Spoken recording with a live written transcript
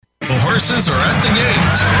horses are at the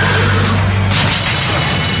gate.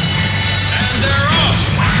 And they're off.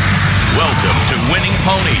 Welcome to Winning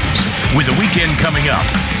Ponies. With the weekend coming up,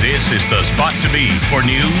 this is the spot to be for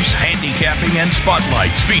news, handicapping, and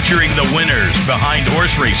spotlights featuring the winners behind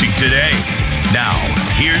horse racing today. Now,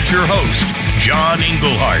 here's your host, John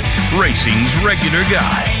Englehart, racing's regular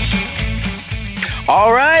guy.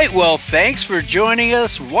 All right, well, thanks for joining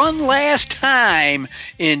us one last time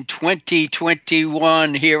in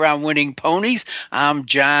 2021 here on Winning Ponies. I'm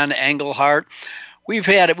John Englehart. We've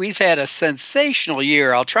had a sensational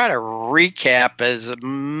year. I'll try to recap as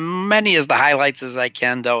many as the highlights as I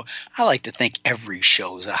can, though I like to think every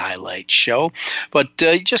show is a highlight show. But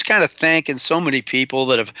just kind of thanking so many people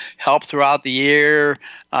that have helped throughout the year.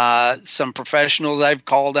 Some professionals I've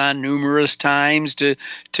called on numerous times to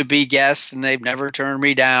be guests, and they've never turned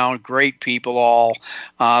me down. Great people all.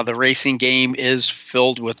 The racing game is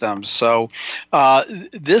filled with them. So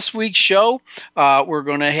this week's show, we're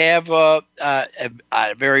going to have a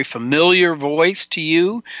very familiar voice to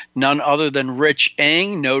you, none other than Rich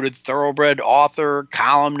Eng, noted thoroughbred author,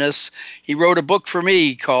 columnist. He wrote a book for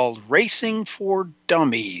me called Racing for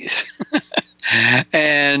Dummies.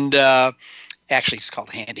 And actually, it's called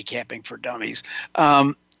Handicapping for Dummies.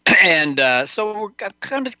 So we're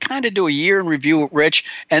going to kind of do a year in review with Rich,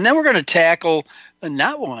 and then we're going to tackle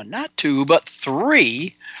not one, not two, but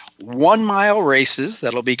 3 1-mile races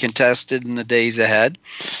that'll be contested in the days ahead.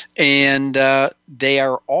 And they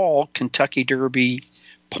are all Kentucky Derby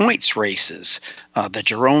points races. The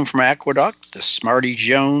Jerome from Aqueduct, the Smarty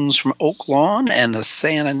Jones from Oaklawn, and the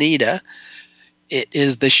Santa Anita. It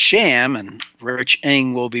is the Sham, and Rich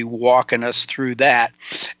Eng will be walking us through that.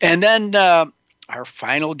 And then our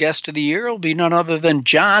final guest of the year will be none other than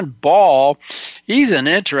John Ball. He's an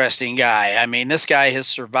interesting guy. I mean, this guy has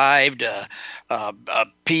survived a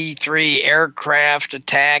P-3 aircraft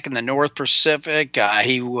attack in the North Pacific.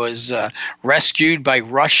 He was rescued by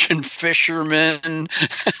Russian fishermen.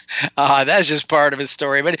 That's just part of his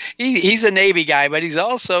story. But he's a Navy guy, but he's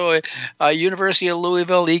also a University of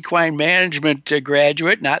Louisville equine management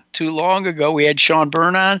graduate. Not too long ago, we had Sean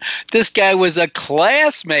Byrne on. This guy was a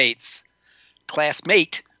classmate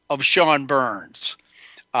of Sean Byrne's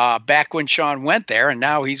back when Sean went there, and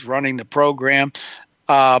now he's running the program.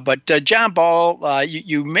 But John Ball,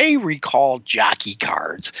 you may recall jockey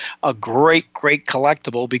cards, a great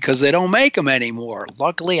then because they don't make them anymore.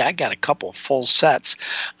 Luckily, I got a couple full sets.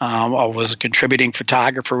 I was a contributing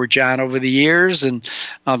photographer with John over the years, and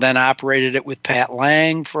then operated it with Pat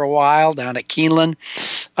Lang for a while down at Keeneland.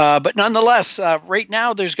 But nonetheless, right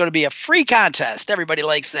now there's going to be a free contest. Everybody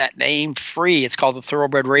likes that name, free. It's called the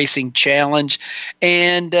Thoroughbred Racing Challenge.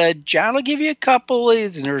 And John will give you a couple.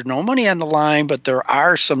 There's no money on the line, but there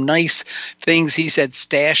are some nice things he said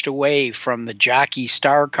stashed away from the Jockey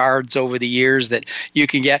Star cards over the years that you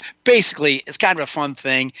can get. Basically, it's kind of a fun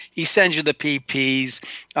thing. He sends you the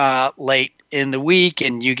PPs late in the week,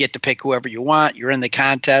 and you get to pick whoever you want. You're in the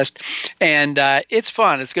contest, and it's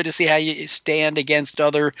fun. It's good to see how you stand against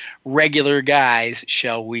other regular guys,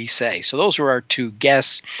 shall we say. So those were our 2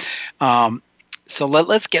 guests. So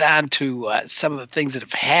let's get on to some of the things that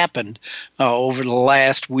have happened over the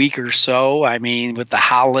last week or so. I mean, with the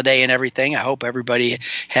holiday and everything, I hope everybody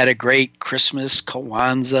had a great Christmas,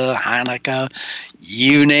 Kwanzaa, Hanukkah,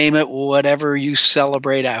 you name it, whatever you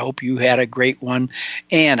celebrate. I hope you had a great one,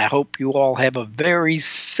 and I hope you all have a very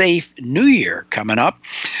safe New Year coming up.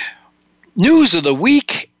 News of the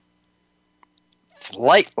week,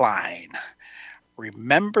 Flightline.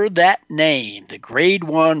 Remember that name. The Grade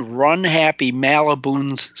 1 Run Happy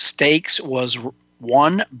Malibu's Stakes was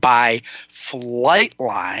won by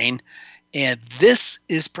Flightline, and this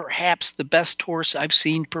is perhaps the best horse I've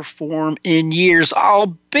seen perform in years,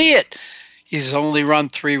 albeit he's only run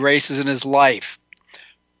 3 races in his life.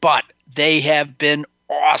 But they have been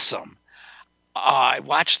awesome. I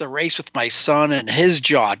watched the race with my son, and his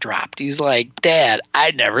jaw dropped. He's like, "Dad,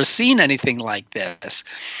 I'd never seen anything like this."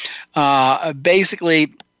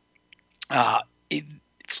 Basically,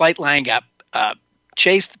 Flightline got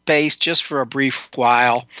chased the pace just for a brief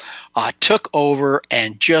while, took over,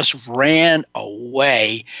 and just ran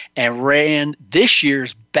away and ran this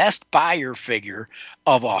year's best buyer figure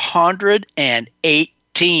of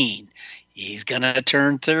 118. He's going to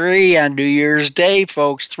turn 3 on New Year's Day,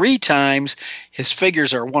 folks, 3 times. His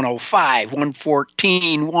figures are 105,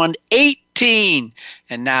 114, 118.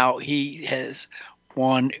 And now he has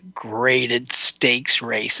won graded stakes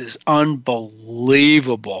races.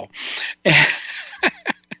 Unbelievable.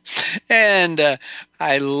 And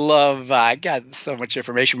I love, I got so much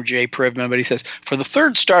information from Jay Privman, but he says, for the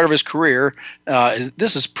third start of his career,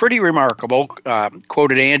 this is pretty remarkable,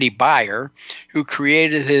 quoted Andy Beyer, who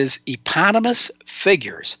created his eponymous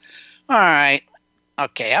figures. All right,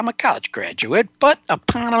 okay, I'm a college graduate, but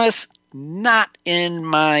eponymous, not in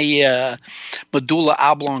my medulla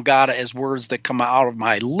oblongata as words that come out of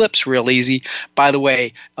my lips real easy. By the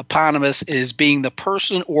way, eponymous is being the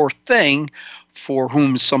person or thing for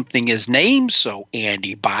whom something is named. So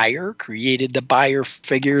Andy Beyer created the Beyer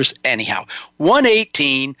figures. Anyhow,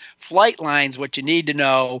 118, Flightline's what you need to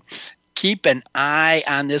know. Keep an eye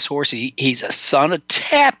on this horse. He's a son of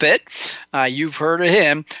Tappet. You've heard of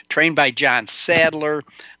him, trained by John Sadler.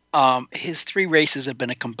 His 3 races have been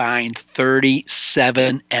a combined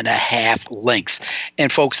 37.5 lengths. And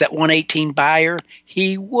folks, that 118 Beyer,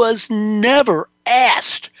 he was never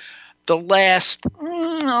asked the last,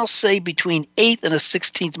 I'll say between 8th and a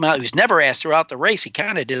 16th mile. He was never asked throughout the race. He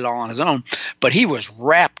kind of did it all on his own, but he was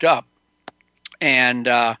wrapped up. And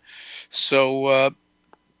so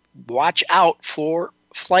watch out for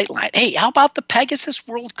Flightline. Hey, how about the Pegasus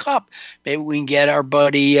World Cup? Maybe we can get our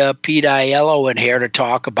buddy Pete Aiello in here to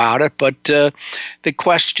talk about it. But the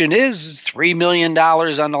question is $3 million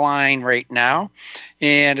on the line right now,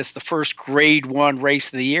 and it's the first Grade 1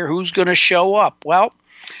 race of the year. Who's going to show up? Well,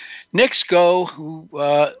 Nick Sko, who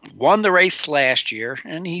won the race last year,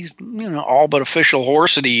 and he's all but official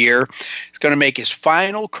horse of the year, is going to make his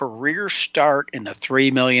final career start in the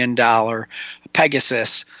 $3 million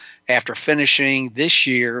Pegasus after finishing this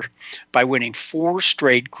year by winning 4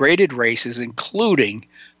 straight graded races, including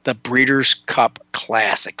the Breeders' Cup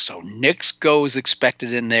Classic. So Nick Sko is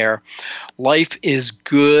expected in there. Life is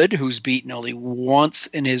Good, who's beaten only once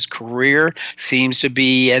in his career, seems to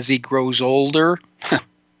be, as he grows older,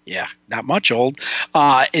 yeah, not much old,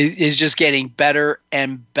 is just getting better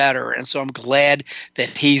and better. And so I'm glad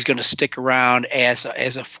that he's going to stick around as a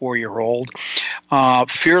 4-year-old.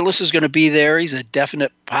 Fearless is going to be there. He's a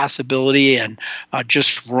definite possibility, and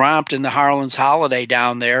just romped in the Harlan's Holiday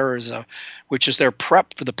down there, which is their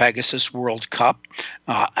prep for the Pegasus World Cup.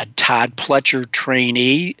 A Todd Pletcher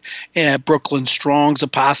trainee. Brooklyn Strong's a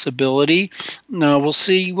possibility. We'll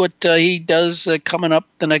see what he does coming up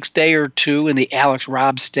the next day or two in the Alex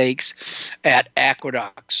Robb Stakes at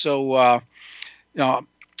Aqueduct. So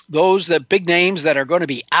those the big names that are going to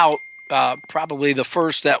be out, probably the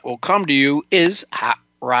first that will come to you is Hot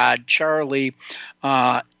Rod Charlie.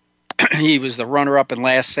 He was the runner-up in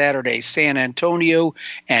last Saturday's San Antonio,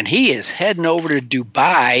 and he is heading over to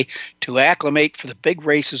Dubai to acclimate for the big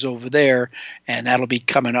races over there, and that'll be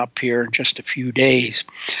coming up here in just a few days.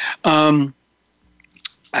 I've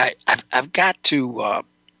got to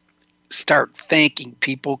start thanking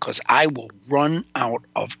people because I will run out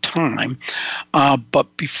of time.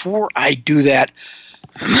 But before I do that,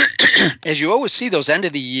 as you always see those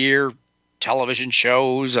end-of-the-year television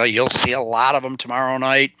shows, you'll see a lot of them tomorrow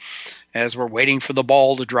night as we're waiting for the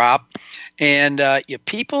ball to drop. And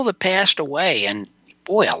people that passed away, and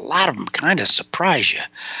boy, a lot of them kind of surprise you.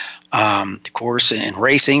 Of course, in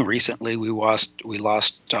racing, recently we lost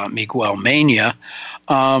Miguel Mena.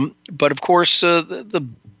 But of course, the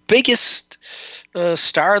biggest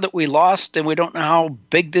star that we lost, and we don't know how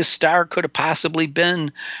big this star could have possibly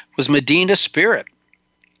been, was Medina Spirit.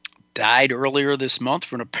 Died earlier this month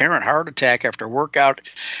from an apparent heart attack after a workout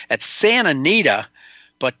at Santa Anita.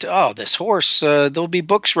 But, this horse, there'll be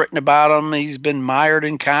books written about him. He's been mired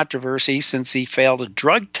in controversy since he failed a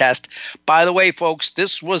drug test. By the way, folks,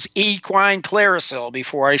 this was Equine Clarisil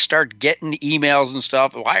before I start getting emails and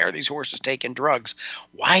stuff. Why are these horses taking drugs?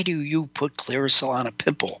 Why do you put Clarisil on a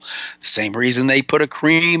pimple? The same reason they put a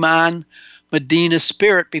cream on Medina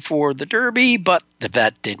Spirit before the Derby, but the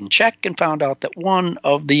vet didn't check and found out that one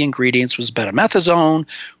of the ingredients was betamethasone,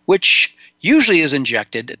 which usually is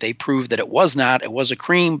injected. They proved that it was not. It was a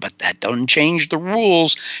cream, but that doesn't change the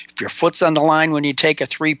rules. If your foot's on the line when you take a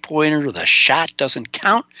 3-pointer, the shot doesn't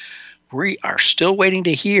count. We are still waiting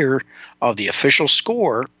to hear of the official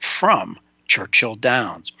score from Churchill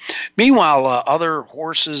Downs. Meanwhile, other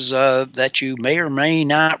horses that you may or may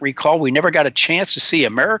not recall, we never got a chance to see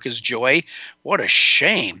America's Joy. What a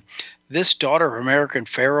shame. This daughter of American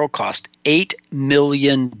Pharoah cost $8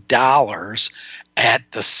 million at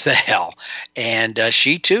the sale. And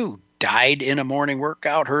she, too, died in a morning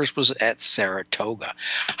workout. Hers was at Saratoga.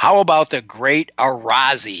 How about the great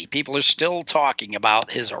Arazi? People are still talking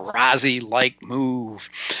about his Arazi-like move.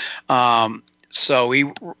 So he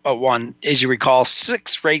won, as you recall,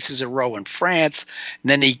 6 races in a row in France. And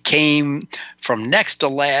then he came from next to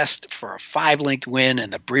last for a 5-length win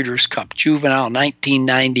in the Breeders' Cup Juvenile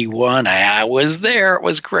 1991. I was there. It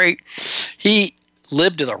was great. He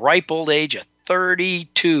lived to the ripe old age of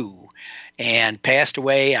 32. And passed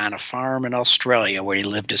away on a farm in Australia where he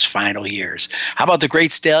lived his final years. How about the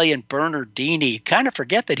great stallion Bernardini? Kind of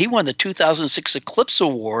forget that he won the 2006 Eclipse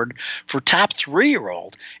Award for top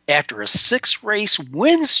 3-year-old after a 6-race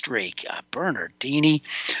win streak. Bernardini,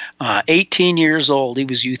 18 years old. He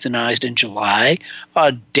was euthanized in July.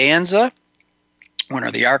 Danza, winner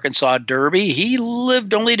of the Arkansas Derby, he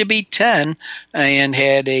lived only to be 10 and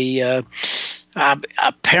had a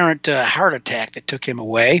apparent heart attack that took him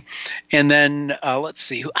away. And then let's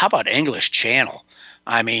see, how about English Channel?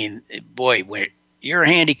 I mean, boy, when you're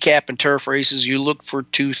handicapping turf races, you look for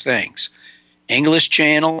two things: English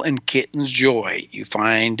Channel and Kitten's Joy. You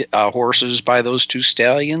find horses by those two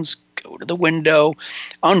stallions, go to the window.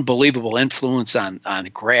 Unbelievable influence on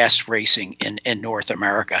grass racing in North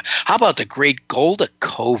America. How about the great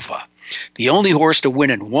Goldakova? The only horse to win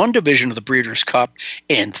in one division of the Breeders' Cup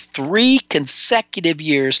in 3 consecutive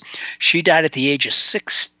years. She died at the age of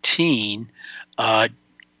 16,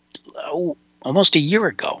 almost a year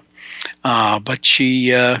ago. But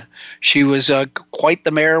she was quite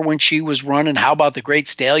the mare when she was running. How about the great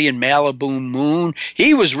stallion Malibu Moon?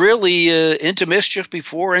 He was really into mischief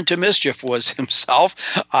before into mischief was himself.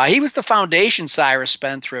 He was the foundation sire of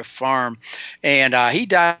Spendthrift Farm, and he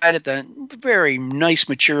died at the very nice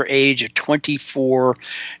mature age of 24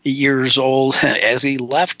 years old. As he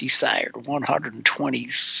left, he sired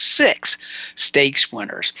 126 stakes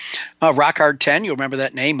winners. Rockhard 10, you'll remember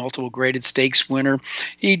that name, multiple graded stakes winner.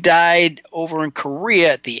 He died over in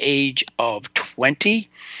Korea at the age of 20.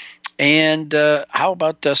 And how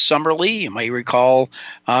about Summerlee? You may recall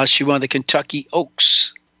she won the Kentucky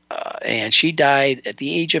Oaks, and she died at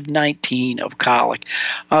the age of 19 of colic.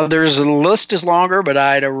 There's a list is longer, but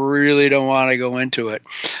I really don't want to go into it.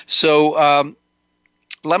 So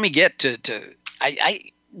let me get to I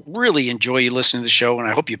really enjoy you listening to the show, and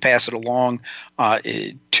I hope you pass it along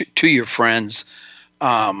to your friends.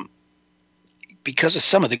 Because of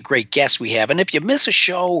some of the great guests we have. And if you miss a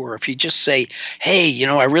show, or if you just say, hey,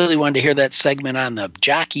 I really wanted to hear that segment on the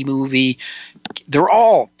jockey movie, they're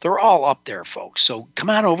all up there, folks. So come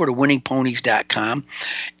on over to winningponies.com.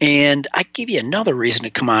 And I give you another reason to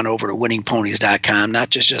come on over to winningponies.com, not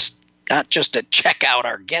just to check out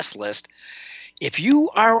our guest list. If you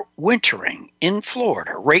are wintering in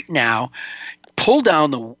Florida right now, pull down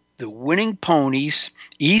the Winning Ponies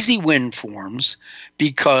Easy Win forms,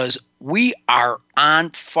 because we are on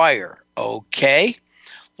fire, okay?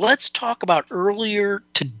 Let's talk about earlier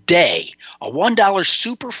today, a $1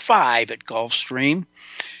 Super 5 at Gulfstream.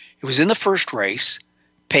 It was in the first race,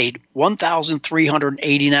 paid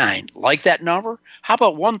 $1,389. Like that number? How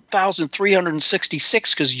about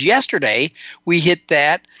 $1,366? Because yesterday we hit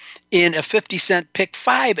that in a 50-cent pick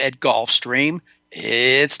 5 at Gulfstream.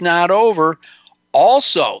 It's not over.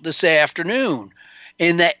 Also this afternoon,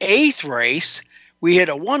 in the 8th race, we hit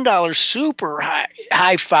a $1 super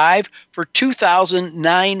high 5 for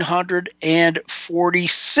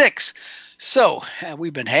 $2,946. So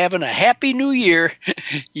we've been having a happy new year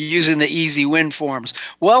using the Easy Win forms.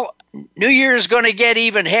 Well, New Year is going to get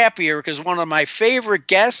even happier, because one of my favorite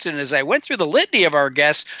guests, and as I went through the litany of our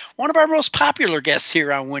guests, one of our most popular guests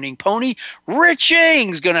here on Winning Pony, Rich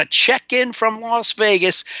Ing's going to check in from Las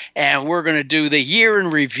Vegas, and we're going to do the year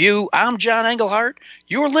in review. I'm John Englehart.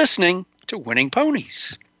 You're listening to Winning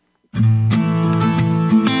Ponies.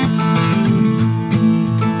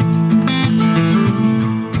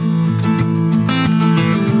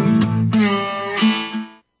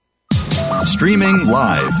 Streaming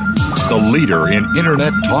live, the leader in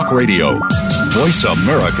Internet talk radio,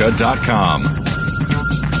 voiceamerica.com.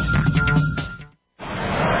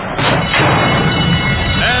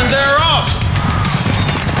 And they're off.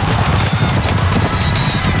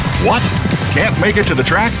 What? Can't make it to the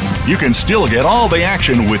track? You can still get all the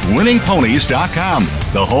action with winningponies.com,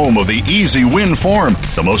 the home of the Easy Win form,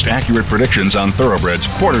 the most accurate predictions on thoroughbreds,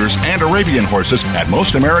 quarters, and Arabian horses at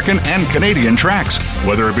most American and Canadian tracks.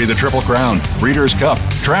 Whether it be the Triple Crown, Breeders' Cup,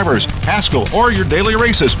 Travers, Haskell, or your daily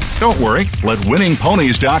races, don't worry, let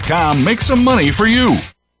winningponies.com make some money for you.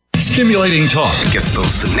 Stimulating talk. It gets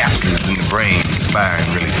those synapses in the brain firing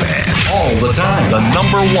really fast. All the time. The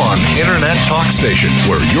 #1 Internet talk station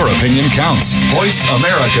where your opinion counts.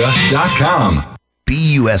 VoiceAmerica.com.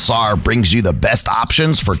 BUSR brings you the best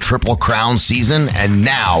options for Triple Crown season, and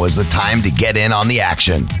now is the time to get in on the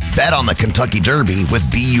action. Bet on the Kentucky Derby with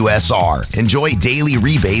BUSR. Enjoy daily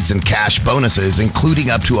rebates and cash bonuses, including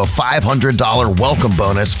up to a $500 welcome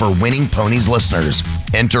bonus for Winning Ponies listeners.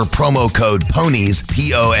 Enter promo code PONIES,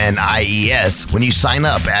 PONIES, when you sign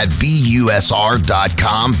up at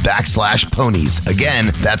busr.com/ponies.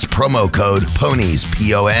 Again, that's promo code PONIES,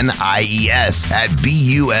 PONIES, at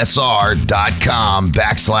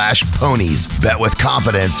busr.com/ponies. Bet with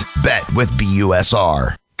confidence. Bet with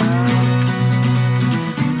BUSR.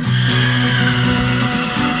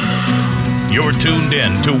 You're tuned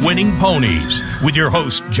in to Winning Ponies with your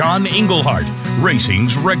host, John Englehart,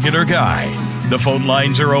 racing's regular guy. The phone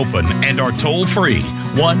lines are open and are toll-free,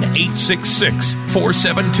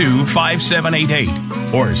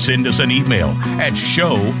 1-866-472-5788. Or send us an email at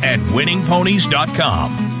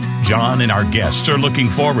show@winningponies.com. John and our guests are looking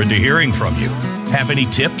forward to hearing from you. Have any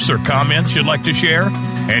tips or comments you'd like to share?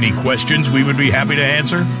 Any questions we would be happy to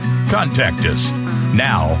answer? Contact us.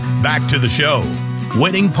 Now, back to the show.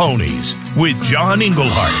 Winning Ponies with John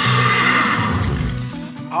Englehart.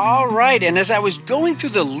 All right, and as I was going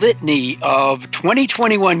through the litany of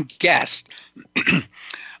 2021 guests,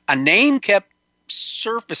 a name kept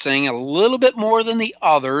surfacing a little bit more than the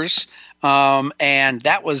others, and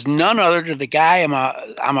that was none other than the guy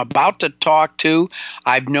I'm about to talk to.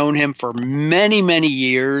 I've known him for many, many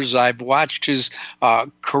years. I've watched his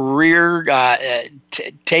career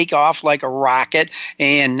take off like a rocket,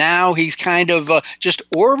 and now he's kind of just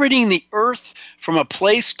orbiting the earth from a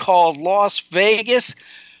place called Las Vegas.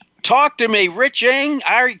 Talk to me, Rich Eng.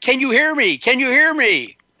 Can you hear me? Can you hear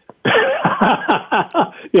me?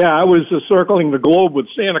 Yeah, I was circling the globe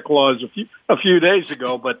with Santa Claus a few days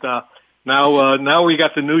ago, but now we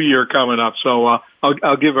got the new year coming up. So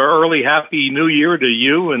I'll give an early happy new year to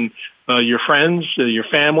you and your friends, your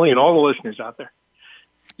family, and all the listeners out there.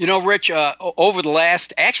 You know, Rich, over the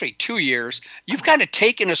last actually 2 years, you've kind of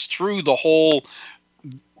taken us through the whole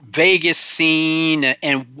Vegas scene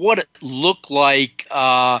and what it looked like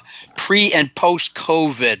pre and post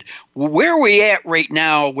COVID. Where are we at right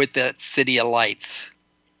now with that City of Lights?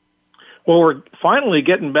 Well, we're finally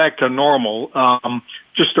getting back to normal.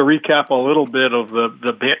 Just to recap a little bit of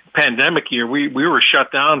the pandemic year, we were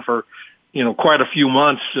shut down for quite a few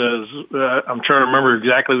months. I'm trying to remember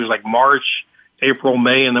exactly. It was like March, April,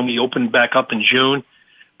 May, and then we opened back up in June.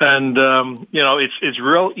 And it's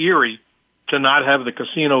real eerie to not have the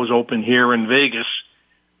casinos open here in Vegas,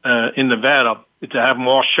 in Nevada, to have them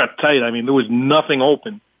all shut tight. I mean, there was nothing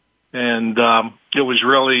open, and it was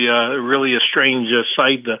really a strange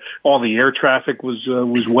sight. All the air traffic was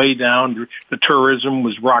way down. The tourism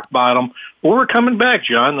was rock bottom. But we're coming back,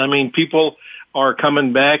 John. I mean, people are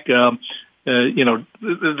coming back.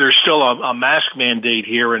 There's still a mask mandate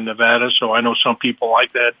here in Nevada, so I know some people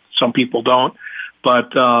like that, some people don't.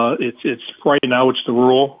 But it's right now it's the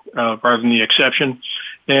rule rather than the exception,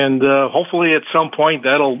 and hopefully at some point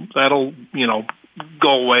that'll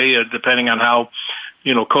go away depending on how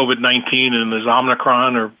COVID-19 and this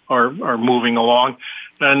Omicron are moving along.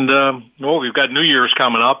 And we've got New Year's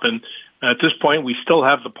coming up, and at this point we still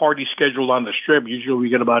have the party scheduled on the Strip. Usually we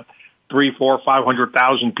get about 300,000, 400,000,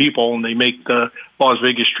 500,000 people, and they make the Las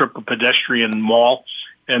Vegas Strip a pedestrian mall,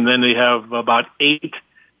 and then they have about 8.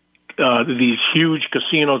 These huge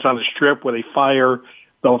casinos on the Strip where they fire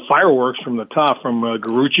the fireworks from the top from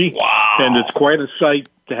Garucci. Wow. And it's quite a sight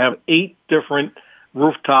to have 8 different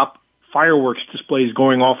rooftop fireworks displays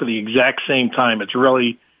going off at the exact same time. It's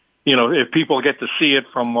really, if people get to see it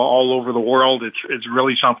from all over the world, it's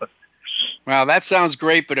really something. Well, that sounds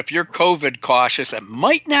great, but if you're COVID cautious, it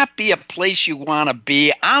might not be a place you want to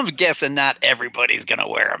be. I'm guessing not everybody's going to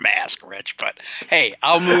wear a mask, Rich, but hey,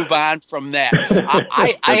 I'll move on from that.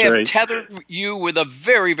 I have right. Tethered you with a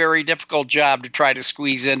very, very difficult job to try to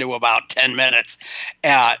squeeze into about 10 minutes,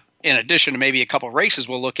 in addition to maybe a couple of races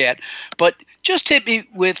we'll look at. But just hit me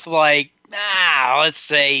with let's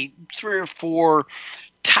say 3 or 4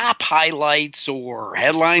 top highlights or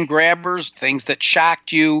headline grabbers, things that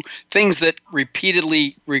shocked you, things that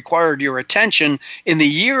repeatedly required your attention in the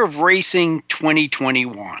year of racing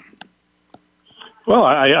 2021. Well,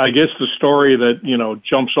 I guess the story that,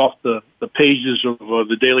 jumps off the pages of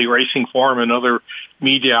the Daily Racing Form and other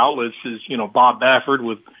media outlets is, Bob Baffert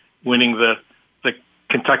with winning the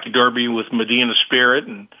Kentucky Derby with Medina Spirit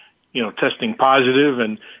and, testing positive,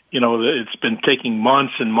 and it's been taking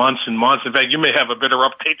months and months and months. In fact, you may have a better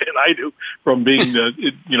update than I do from being,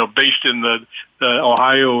 based in the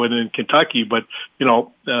Ohio and in Kentucky. But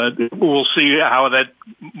we'll see how that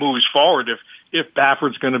moves forward. If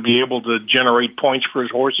Baffert's going to be able to generate points for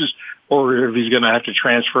his horses, or if he's going to have to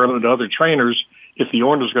transfer them to other trainers. If the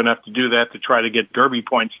owner's going to have to do that to try to get Derby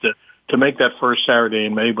points to make that first Saturday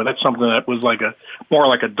in May. But that's something that was more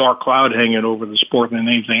like a dark cloud hanging over the sport than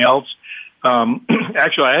anything else.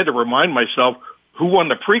 Actually, I had to remind myself who won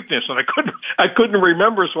the Preakness, and I couldn't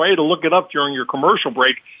remember, so I had to look it up during your commercial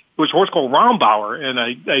break. It was a horse called Rombauer, and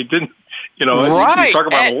I didn't, Right. Talk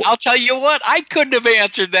about I'll tell you what, I couldn't have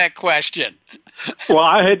answered that question. Well,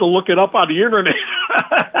 I had to look it up on the internet.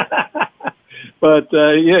 But,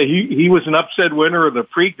 he was an upset winner of the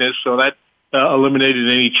Preakness, so that eliminated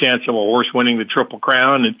any chance of a horse winning the Triple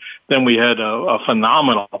Crown. And then we had a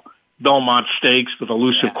phenomenal Belmont Stakes with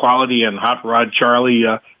Elusive Quality and Hot Rod Charlie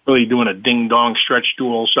really doing a ding-dong stretch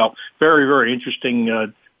duel. So very, very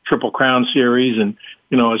interesting Triple Crown series. And,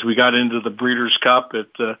 as we got into the Breeders' Cup, it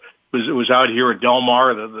was out here at Del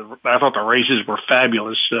Mar. I thought the races were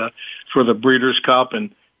fabulous for the Breeders' Cup.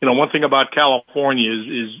 And, one thing about California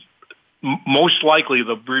is most likely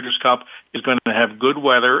the Breeders' Cup is going to have good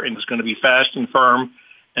weather and it's going to be fast and firm.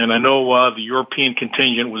 And I know the European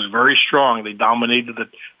contingent was very strong. They dominated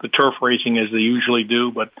the turf racing as they usually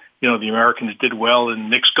do, but the Americans did well.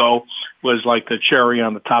 And Nixco was like the cherry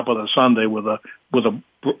on the top of the sundae with a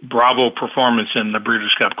bravo performance in the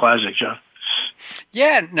Breeders' Cup Classic, John.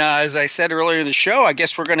 Yeah, now, as I said earlier in the show, I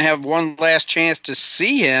guess we're going to have one last chance to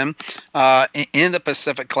see him in the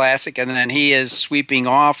Pacific Classic, and then he is sweeping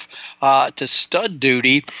off to stud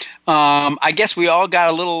duty. I guess we all got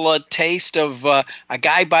a little taste of a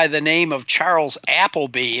guy by the name of Charles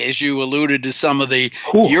Appleby, as you alluded to some of the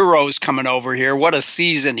Euros coming over here. What a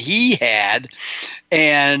season he had.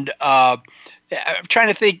 And I'm trying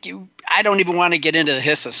to think. I don't even want to get into the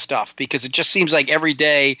Hissa stuff because it just seems like every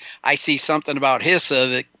day I see something about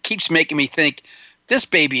Hissa that keeps making me think this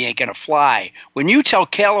baby ain't going to fly. When you tell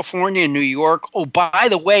California and New York, oh, by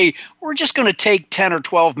the way, we're just going to take 10 or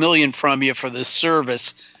 12 million from you for this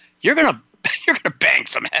service, you're going to bang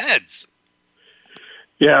some heads.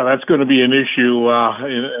 Yeah, that's going to be an issue.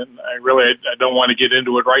 And I don't want to get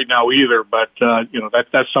into it right now either, but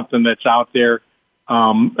that's something that's out there.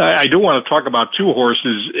 I do want to talk about two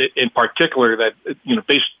horses in particular that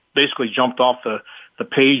basically jumped off the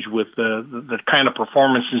page with the kind of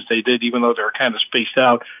performances they did, even though they were kind of spaced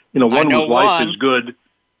out. One was Life is Good,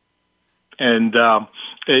 and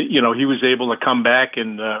he was able to come back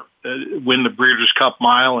and win the Breeders' Cup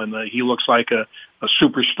Mile, and he looks like a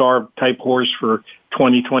superstar type horse for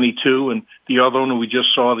 2022. And the other one we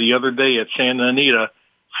just saw the other day at Santa Anita,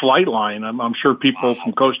 Flightline. I'm sure people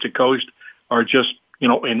from coast to coast are just,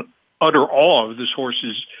 in utter awe of this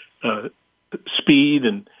horse's speed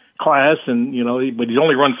and class. And, but he's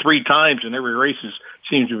only run 3 times and every race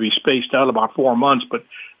seems to be spaced out about 4 months. But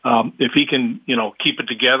if he can, keep it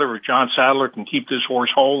together, or John Sadler can keep this horse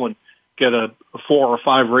whole and get a 4 or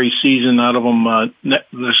 5 race season out of him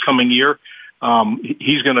this coming year,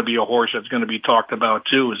 he's going to be a horse that's going to be talked about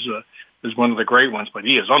too as one of the great ones. But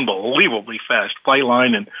he is unbelievably fast.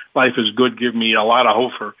 Flightline and Life is Good give me a lot of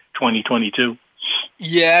hope for 2022.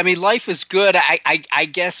 Yeah, I mean, Life is Good. I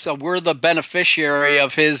guess we're the beneficiary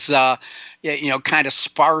of his, kind of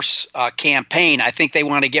sparse campaign. I think they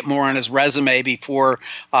want to get more on his resume before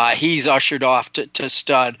he's ushered off to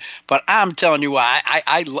stud. But I'm telling you,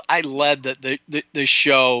 I led the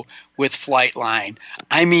show with Flightline.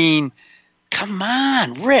 I mean, come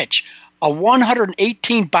on, Rich, a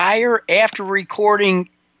 118 buyer after recording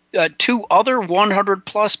 2 other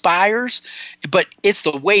 100-plus buyers, but it's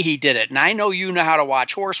the way he did it. And I know you know how to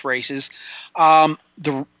watch horse races.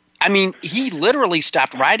 He literally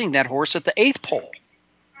stopped riding that horse at the 8th pole.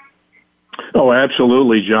 Oh,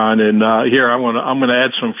 absolutely, John. And here I'm going to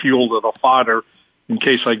add some fuel to the fodder in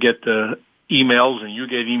case I get emails and you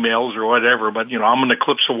get emails or whatever. But I'm an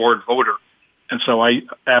Eclipse Award voter, and so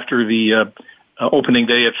after the opening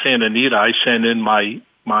day at Santa Anita, I sent in my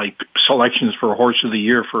selections for Horse of the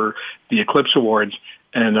Year for the Eclipse Awards.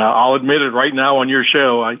 And I'll admit it right now on your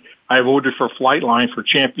show, I voted for Flightline for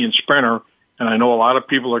Champion Sprinter. And I know a lot of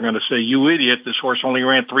people are going to say, you idiot, this horse only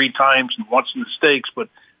ran 3 times and once in the stakes. But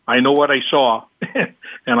I know what I saw,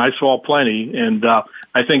 and I saw plenty. And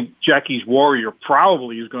I think Jackie's Warrior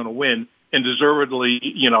probably is going to win and deservedly,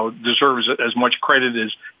 deserves as much credit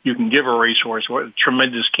as you can give a racehorse. What a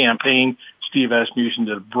tremendous campaign. Steve Asmussen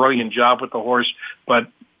did a brilliant job with the horse. But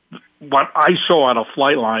what I saw out of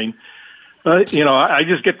Flightline, I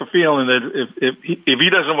just get the feeling that if he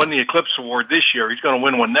doesn't win the Eclipse Award this year, he's going to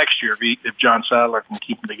win one next year if John Sadler can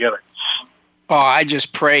keep them together. Oh, I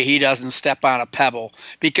just pray he doesn't step on a pebble,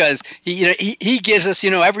 because he gives us,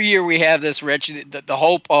 every year we have this, Rich, the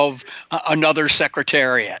hope of another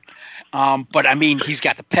Secretariat. But I mean, he's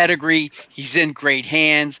got the pedigree. He's in great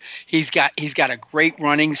hands. He's got a great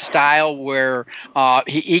running style where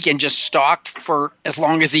he can just stalk for as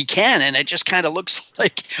long as he can, and it just kind of looks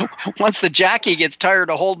like once the jockey gets tired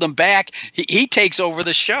of holding him back, he takes over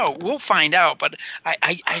the show. We'll find out, but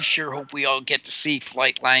I sure hope we all get to see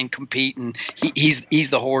Flightline compete, and he's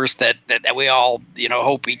the horse that we all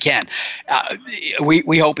hope he can.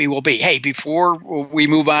 We hope he will be. Hey, before we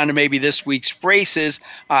move on to maybe this week's races,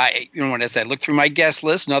 as I look through my guest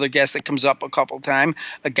list, another guest that comes up a couple times,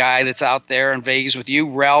 a guy that's out there in Vegas with you,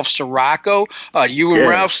 Ralph Sirocco. You and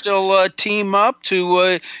Ralph still team up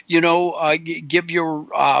to give your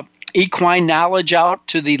equine knowledge out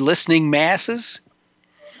to the listening masses?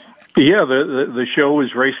 Yeah, the show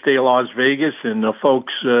is Race Day Las Vegas, and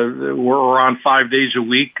folks, we're on 5 days a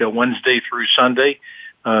week, Wednesday through Sunday,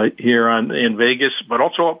 here in Vegas, but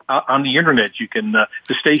also on the internet. You can.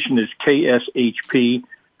 The station is KSHP,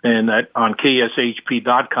 and on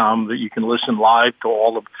kshp.com that you can listen live to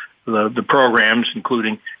all of the programs,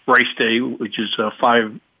 including Race Day, which is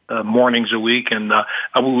 5 mornings a week, and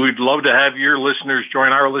we'd love to have your listeners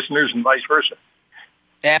join our listeners, and vice versa.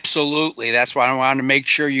 Absolutely. That's why I wanted to make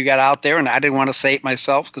sure you got out there, and I didn't want to say it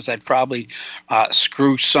myself because I'd probably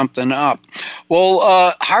screw something up.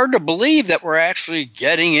 Well, hard to believe that we're actually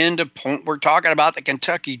getting into we're talking about the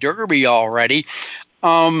Kentucky Derby already.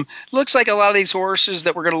 Looks like a lot of these horses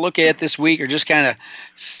that we're going to look at this week are just kind of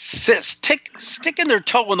sticking their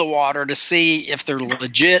toe in the water to see if they're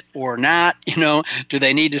legit or not. Do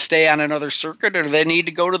they need to stay on another circuit, or do they need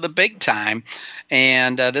to go to the big time?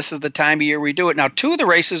 And this is the time of year we do it. Now, 2 of the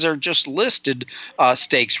races are just listed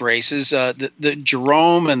stakes races, the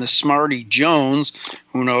Jerome and the Smarty Jones.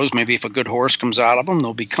 Who knows, maybe if a good horse comes out of them,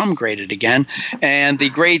 they'll become graded again. And the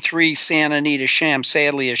Grade 3 Santa Anita Sham,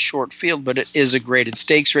 sadly a short field, but it is a graded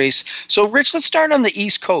stakes race. So, Rich, let's start on the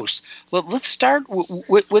East Coast. Let's start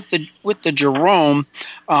with the Jerome.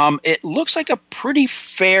 It looks like a pretty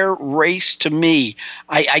fair race to me.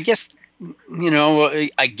 I guess,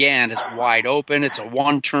 again, it's wide open. It's a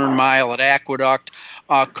 1-turn mile at Aqueduct.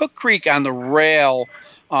 Cook Creek on the rail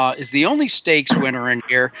is the only stakes winner in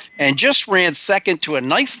here, and just ran second to a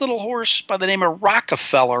nice little horse by the name of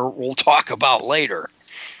Rockefeller we'll talk about later.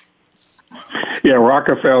 Yeah,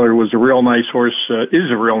 Rockefeller was a real nice horse, is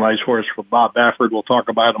a real nice horse for Bob Baffert. We'll talk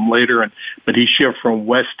about him later, but he shifted from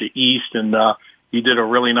west to east, and he did a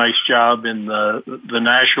really nice job in the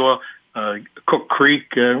Nashua. Cook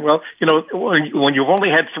Creek, when you've only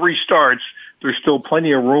had 3 starts, there's still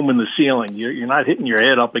plenty of room in the ceiling. You're not hitting your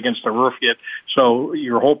head up against the roof yet, so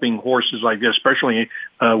you're hoping horses like this, especially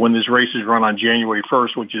when this race is run on January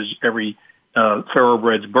 1st, which is every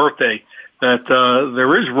thoroughbred's birthday, that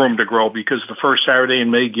there is room to grow, because the first Saturday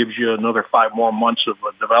in May gives you another 5 more months of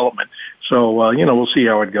development. So, we'll see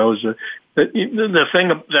how it goes. The thing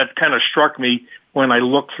that kind of struck me when I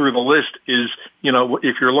looked through the list is,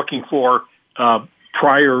 if you're looking for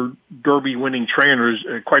prior Derby winning trainers,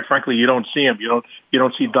 quite frankly, you don't see them. You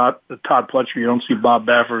don't see Todd Pletcher. You don't see Bob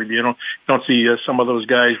Baffert. You don't see some of those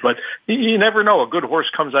guys. But you never know. A good horse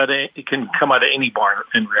can come out of any barn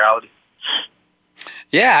in reality.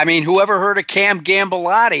 Yeah, I mean, whoever heard of Cam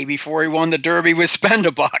Gambelotti before he won the Derby with Spend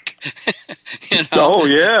a Buck? Oh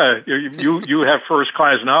yeah, you have first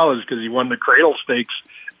class knowledge because he won the Cradle Stakes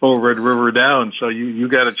over at River Downs, so you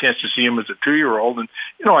got a chance to see him as a 2-year-old, and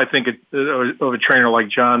I think of a trainer like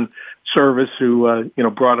John Service, who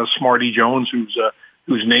brought us Smarty Jones,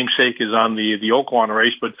 whose namesake is on the Oaklawn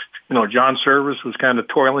race, but John Service was kind of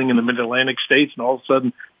toiling in the Mid-Atlantic states, and all of a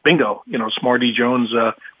sudden, bingo, Smarty Jones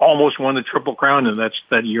almost won the Triple Crown, and that's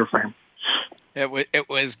that year for him. It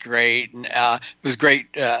was great. And, it was great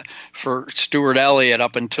for Stuart Elliott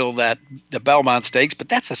up until the Belmont Stakes, but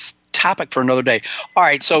that's a topic for another day. All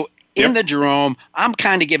right, so in the Jerome, I'm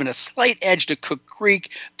kind of giving a slight edge to Cook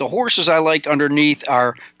Creek. The horses I like underneath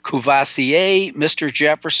are Courvoisier, Mr.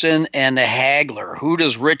 Jefferson, and the Hagler. Who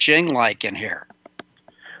does Rich Ing like in here?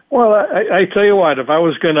 Well, I tell you what, if I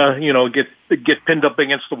was going to, get pinned up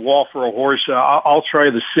against the wall for a horse, I'll try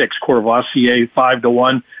the 6, Courvoisier,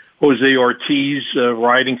 5-1. Jose Ortiz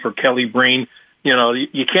riding for Kelly Breen.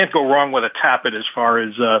 You can't go wrong with a Tappet as far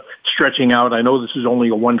as stretching out. I know this is only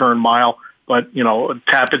a 1-turn mile, but,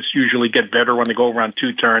 Tappets usually get better when they go around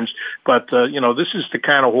 2 turns. But, this is the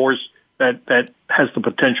kind of horse that has the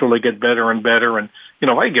potential to get better and better. And, if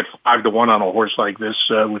I get 5-1 on a horse like this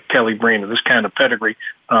with Kelly Breen and this kind of pedigree,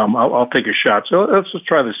 I'll take a shot. So let's just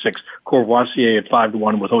try the 6, Courvoisier at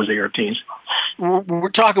 5-1 with Jose Ortiz. We're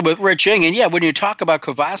talking with Rich Ing, and yeah, when you talk about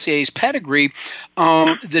Courvoisier's pedigree,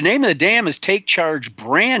 the name of the dam is Take Charge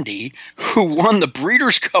Brandy, who won the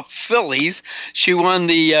Breeders' Cup Fillies. She won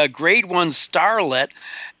the Grade 1 Starlet,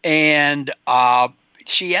 and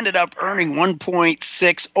she ended up earning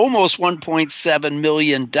 $1.6, almost $1.7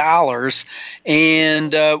 million.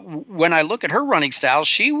 And when I look at her running style,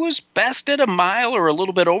 she was best at a mile or a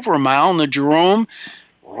little bit over a mile, and the Jerome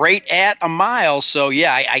right at a mile. So,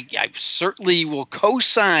 yeah, I certainly will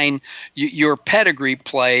co-sign your pedigree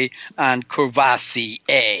play on Courvoisier.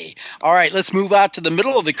 All right, let's move out to the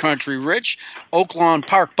middle of the country, Rich. Oaklawn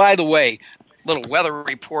Park. By the way, little weather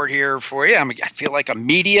report here for you. I feel like a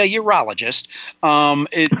media urologist.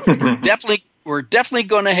 We're definitely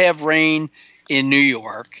going to have rain in New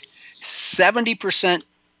York. 70%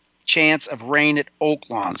 chance of rain at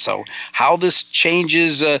Oaklawn. So how this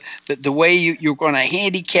changes the way you're going to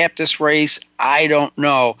handicap this race, I don't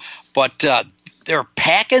know. But they're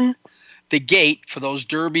packing the gate for those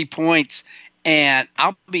Derby points. And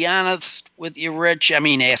I'll be honest with you, Rich.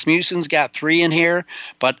 Asmussen's got 3 in here,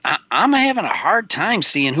 but I'm having a hard time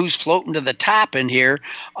seeing who's floating to the top in here.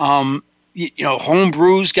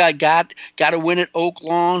 Homebrew's got to win at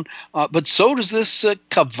Oaklawn, but so does this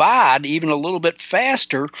Cavad, even a little bit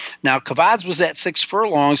faster. Now, Cavad's was at 6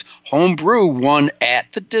 furlongs. Homebrew won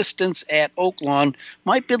at the distance at Oaklawn.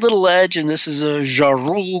 Might be a little edge, and this is a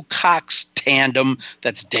Jarul-Cox tandem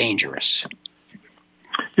that's dangerous.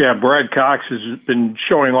 Yeah, Brad Cox has been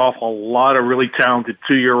showing off a lot of really talented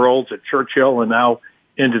 2-year-olds at Churchill and now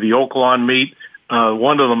into the Oaklawn meet.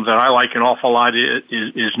 One of them that I like an awful lot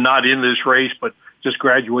is not in this race, but just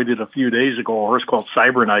graduated a few days ago, a horse called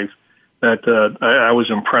Cyberknife that I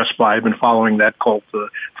was impressed by. I've been following that colt,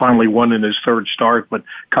 finally won in his 3rd start. But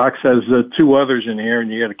Cox has 2 others in here,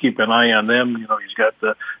 and you got to keep an eye on them. He's got,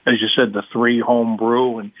 as you said, the 3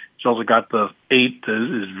 Homebrew, and he's also got the 8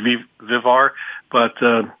 is Vivar. But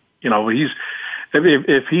he's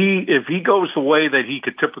if he goes the way that he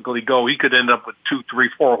could typically go, he could end up with 2, 3,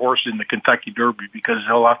 4 horses in the Kentucky Derby, because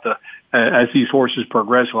he'll have to, as these horses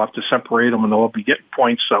progress, he'll have to separate them and they'll be getting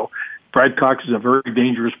points. So Brad Cox is a very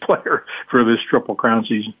dangerous player for this Triple Crown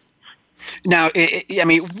season. Now,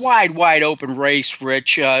 wide open race,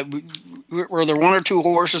 Rich. Were there 1 or 2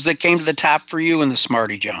 horses that came to the top for you in the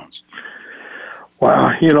Smarty Jones?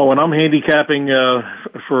 Well, when I'm handicapping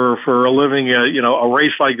for a living, a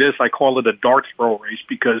race like this, I call it a dart throw race,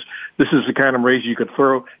 because this is the kind of race you could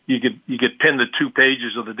throw. You could pin the 2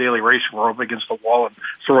 pages of the daily race form up against the wall and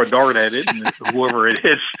throw a dart at it, and whoever it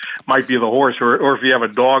hits might be the horse. Or if you have a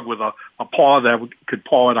dog with a paw that could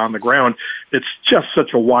paw it on the ground, it's just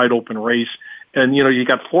such a wide open race. And you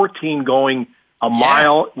got 14 going a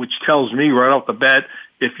mile, which tells me right off the bat,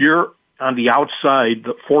 if you're on the outside,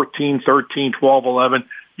 the 14, 13, 12, 11,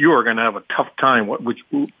 you are going to have a tough time,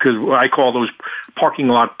 because I call those parking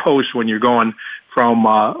lot posts when you're going from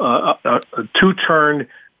a 2-turn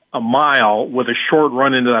a mile with a short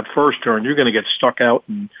run into that first turn. You're going to get stuck out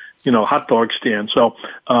in, hot dog stand. So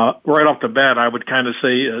right off the bat, I would kind of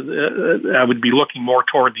say I would be looking more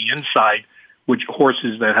toward the inside, which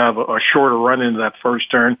horses that have a shorter run into that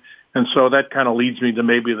first turn. And so that kind of leads me to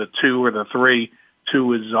maybe the 2 or the 3.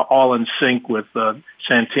 2 is All in Sync with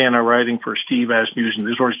Santana riding for Steve Asmussen.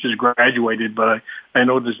 This horse just graduated, but I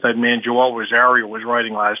noticed that man Joel Rosario was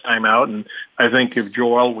riding last time out, and I think if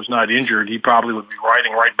Joel was not injured, he probably would be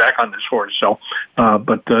riding right back on this horse. So,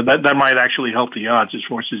 but that might actually help the odds. This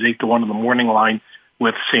horse is 8-1 in the morning line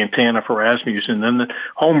with Santana for Asmussen. Then the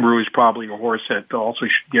Homebrew is probably a horse that also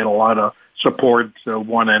should get a lot of support.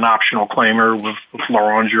 Won an optional claimer with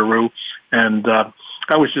Laurent Giroux, and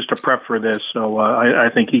that was just a prep for this, so I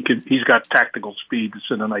think he's got tactical speed. It's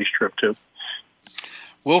in a nice trip too.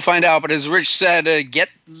 We'll find out, but as Rich said, get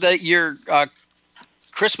your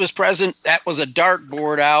Christmas present. That was a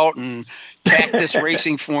dartboard out, and tack this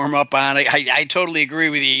racing form up on it. I totally agree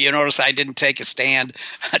with you. You notice I didn't take a stand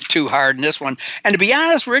too hard in this one. And to be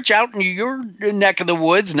honest, Rich, out in your neck of the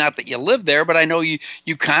woods, not that you live there, but I know you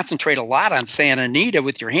concentrate a lot on Santa Anita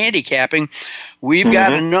with your handicapping. We've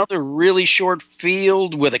got another really short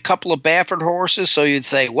field with a couple of Baffert horses, so you'd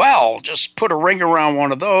say, well, just put a ring around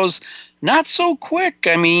one of those. Not so quick.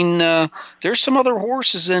 I mean, there's some other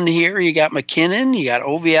horses in here. You got McKinnon, you got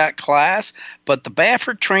Oviatt Class, but the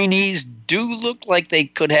Baffert trainees do look like they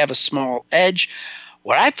could have a small edge.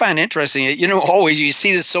 what I find interesting, always you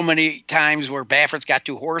see this so many times where Baffert's got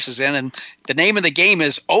two horses in, and the name of the game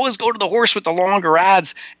is always go to the horse with the longer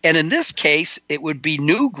odds. And in this case, it would be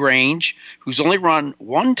Newgrange, who's only run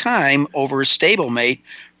one time over his stablemate,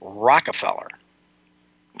 Rockefeller.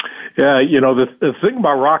 Yeah, the thing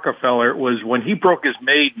about Rockefeller was when he broke his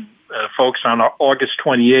maiden, folks, on August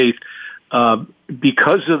 28th,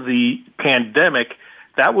 because of the pandemic,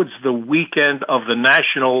 that was the weekend of the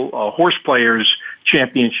National Horse Players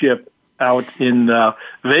Championship out in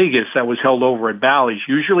Vegas that was held over at Bally's.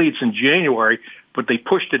 Usually it's in January, but they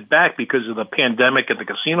pushed it back because of the pandemic and the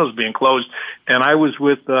casinos being closed. And I was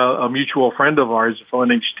with a mutual friend of ours, a fellow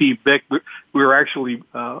named Steve Bick. We were actually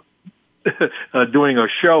doing a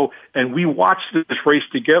show, and we watched this race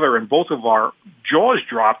together, and both of our jaws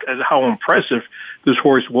dropped at how impressive this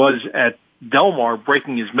horse was at Del Mar,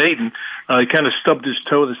 breaking his maiden. He kind of stubbed his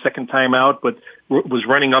toe the second time out, but was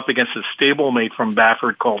running up against a stablemate from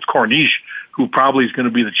Baffert called Corniche, who probably is going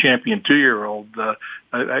to be the champion 2-year-old,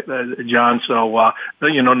 John. So,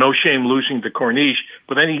 no shame losing to Corniche.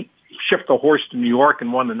 But then he shipped the horse to New York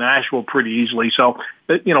and won the Nashville pretty easily. So,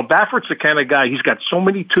 Baffert's the kind of guy, he's got so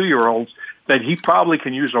many 2-year-olds that he probably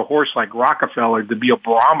can use a horse like Rockefeller to be a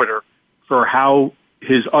barometer for how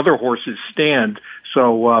his other horses stand.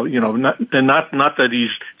 So, not that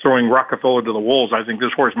he's throwing Rockefeller to the wolves. I think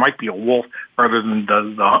this horse might be a wolf rather than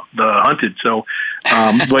the hunted. So,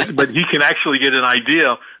 but he can actually get an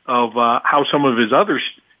idea of how some of his others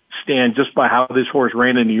stand just by how this horse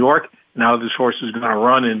ran in New York and how this horse is going to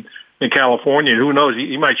run in California. Who knows?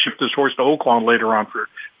 He might ship this horse to Oaklawn later on for,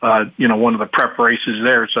 one of the prep races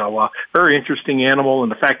there. So, very interesting animal,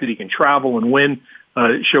 and the fact that he can travel and win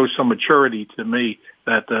shows some maturity to me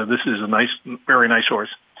that this is a very nice horse.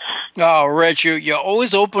 Oh, Rich, you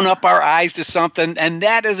always open up our eyes to something, and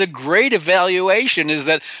that is a great evaluation, is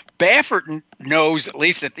that Baffert knows, at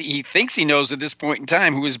least that he thinks he knows at this point in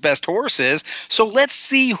time, who his best horse is. So let's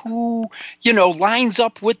see who, lines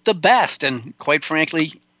up with the best. And quite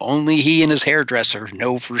frankly, only he and his hairdresser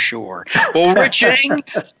know for sure. Well, Rich Ing,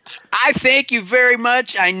 I thank you very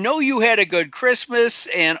much. I know you had a good Christmas,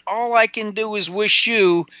 and all I can do is wish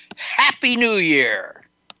you Happy New Year.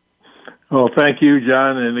 Well, thank you,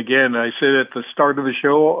 John. And again, I said at the start of the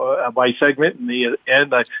show, my segment, and the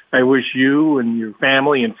end, I wish you and your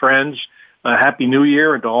family and friends a Happy New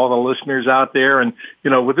Year, and to all the listeners out there. And,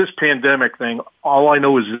 with this pandemic thing, all I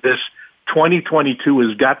know is this: 2022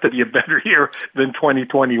 has got to be a better year than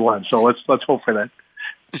 2021. So let's hope for that.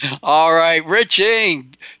 All right, Rich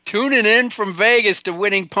Ing, tuning in from Vegas to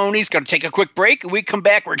Winning Ponies. Going to take a quick break, and we come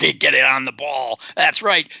back. We're going to get it on the ball. That's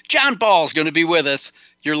right. John Ball's going to be with us.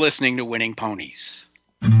 You're listening to Winning Ponies.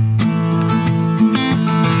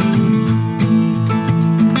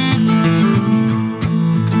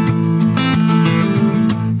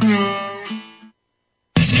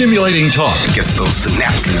 Stimulating talk. Gets those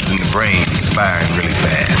synapses in the brain firing really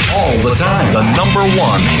fast. All the time. The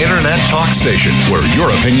 #1 internet talk station where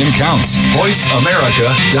your opinion counts.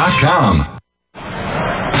 VoiceAmerica.com.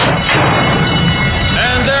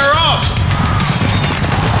 And they're off.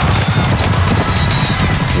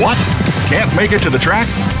 What? Can't make it to the track?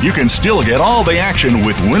 You can still get all the action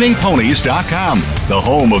with winningponies.com, the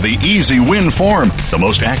home of the easy win form, the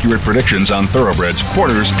most accurate predictions on thoroughbreds,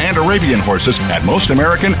 quarters, and Arabian horses at most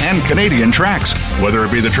American and Canadian tracks. Whether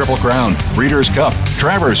it be the Triple Crown, Breeders' Cup,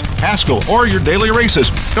 Travers, Haskell, or your daily races,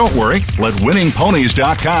 don't worry, let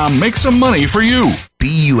winningponies.com make some money for you.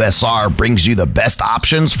 BUSR brings you the best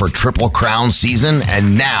options for Triple Crown season,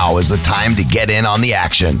 and now is the time to get in on the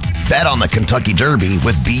action. Bet on the Kentucky Derby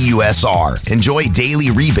with BUSR. Enjoy daily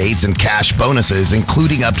rebates and cash bonuses,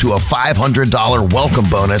 including up to a $500 welcome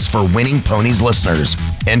bonus for Winning Ponies listeners.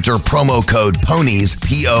 Enter promo code PONIES,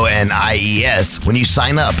 PONIES, when you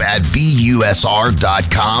sign up at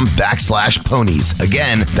busr.com/ponies.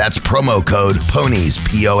 Again, that's promo code PONIES,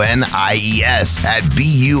 PONIES, at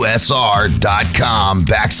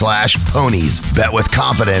busr.com/ponies. Bet with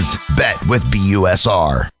confidence. Bet with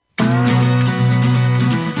BUSR.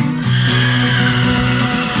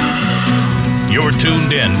 You're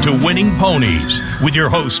tuned in to Winning Ponies with your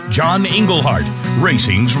host, John Englehart,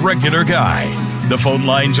 racing's regular guy. The phone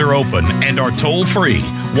lines are open and are toll-free,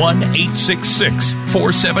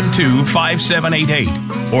 1-866-472-5788.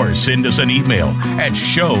 Or send us an email at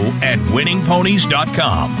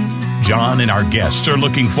show@winningponies.com. John and our guests are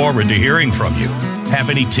looking forward to hearing from you. Have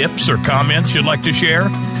any tips or comments you'd like to share?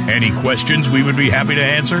 Any questions we would be happy to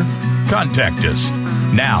answer? Contact us.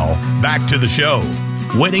 Now, back to the show.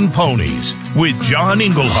 Winning Ponies with John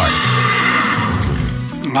Englehart.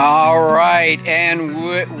 All right, and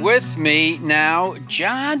with me now,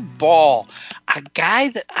 John Ball. a guy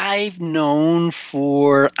that I've known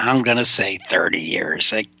for, I'm going to say 30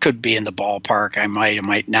 years. It could be in the ballpark. I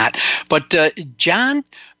might not. But John,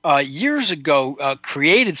 years ago,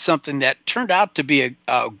 created something that turned out to be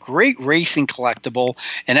a great racing collectible.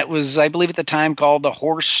 And it was, I believe at the time, called the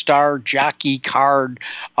Horse Star Jockey Card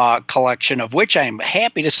collection, of which I'm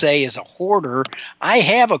happy to say as a hoarder, I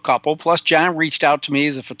have a couple. Plus, John reached out to me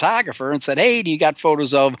as a photographer and said, hey, do you got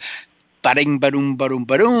photos of ba-ding, ba-doom, ba-doom,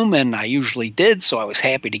 ba-doom, and I usually did, so I was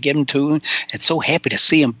happy to give them to him, and so happy to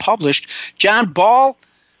see him published. John Ball,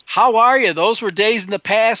 how are you? Those were days in the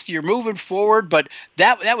past. You're moving forward, but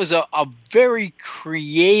that was a very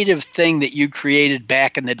creative thing that you created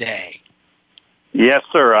back in the day. Yes,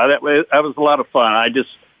 sir. That was a lot of fun. I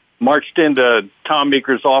just marched into Tom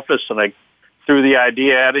Meeker's office, and I threw the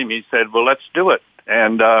idea at him. He said, well, let's do it,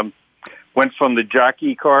 and went from the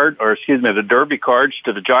the Derby cards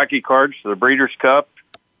to the jockey cards to the Breeders' Cup.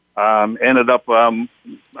 Ended up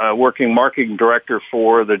working marketing director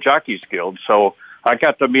for the Jockeys Guild. So I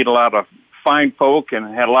got to meet a lot of fine folk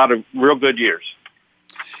and had a lot of real good years.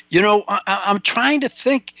 You know, I'm trying to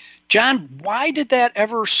think, John, why did that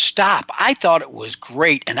ever stop? I thought it was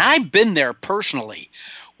great, and I've been there personally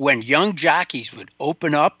when young jockeys would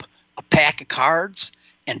open up a pack of cards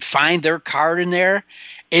and find their card in there.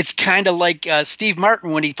 It's kind of like Steve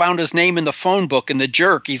Martin when he found his name in the phone book in The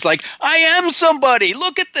Jerk. He's like, I am somebody.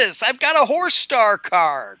 Look at this. I've got a Horse Star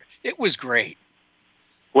card. It was great.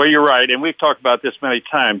 Well, you're right, and we've talked about this many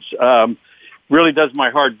times. Really does my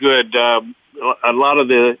heart good. A lot of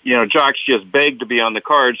the jocks just beg to be on the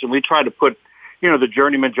cards, and we try to put the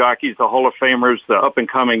journeyman jockeys, the Hall of Famers, the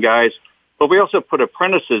up-and-coming guys, but we also put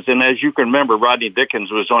apprentices. And as you can remember, Rodney Dickens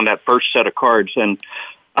was on that first set of cards, and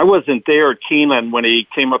I wasn't there at Keeneland when he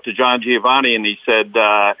came up to John Giovanni and he said,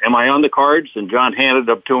 am I on the cards? And John handed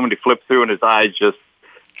them to him and he flipped through and his eyes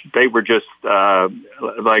they were just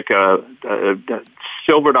like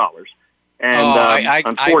silver dollars. And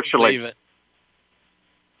unfortunately, I believe it.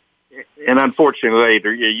 And unfortunately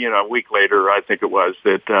later, a week later, I think it was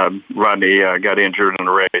that Rodney got injured in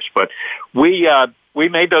a race. But we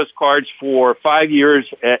made those cards for 5 years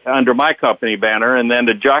under my company banner, and then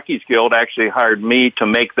the Jockeys Guild actually hired me to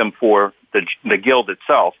make them for the guild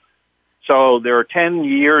itself. So there are 10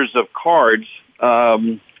 years of cards. As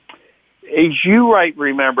you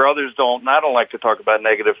remember, others don't, and I don't like to talk about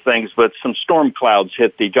negative things, but some storm clouds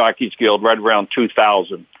hit the Jockeys Guild right around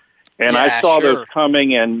 2000. And I saw those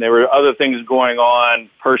coming, and there were other things going on.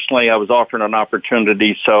 Personally, I was offered an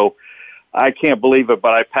opportunity, so I can't believe it,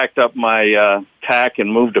 but I packed up my tack and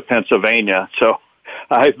moved to Pennsylvania. So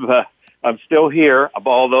I'm still here,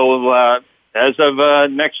 although as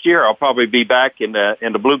of next year, I'll probably be back in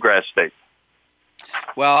the bluegrass state.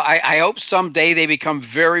 Well, I hope someday they become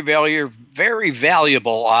very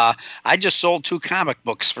valuable. I just sold 2 comic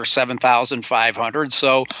books for $7,500,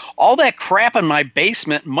 so all that crap in my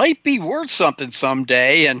basement might be worth something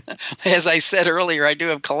someday. And as I said earlier, I do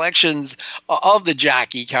have collections of the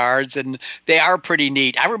jockey cards, and they are pretty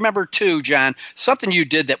neat. I remember too, John, something you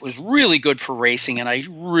did that was really good for racing, and I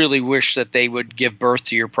really wish that they would give birth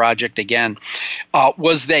to your project again,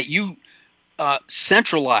 was that you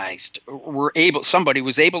somebody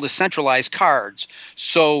was able to centralize cards.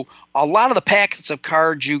 So a lot of the packets of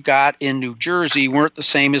cards you got in New Jersey weren't the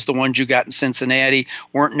same as the ones you got in Cincinnati,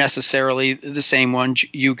 weren't necessarily the same ones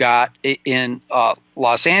you got in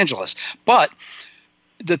Los Angeles. But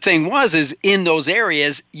the thing is in those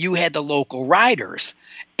areas, you had the local riders.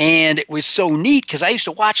 And it was so neat because I used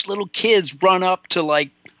to watch little kids run up to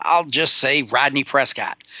I'll just say Rodney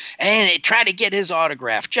Prescott, and they try to get his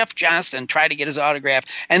autograph. Jeff Johnston tried to get his autograph.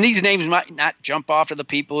 And these names might not jump off to the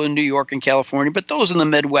people in New York and California, but those in the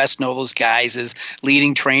Midwest know those guys as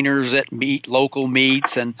leading trainers at local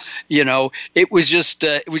meets. And, it was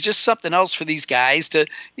just something else for these guys to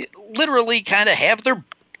literally kind of have their,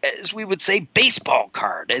 as we would say, baseball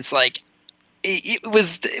card. It's like, it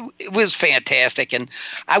was fantastic, and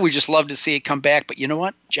I would just love to see it come back. But you know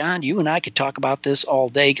what, John, you and I could talk about this all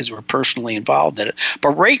day because we're personally involved in it. But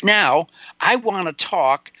right now, I want to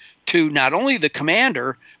talk to not only the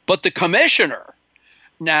commander, but the commissioner.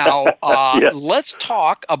 Now, yes. Let's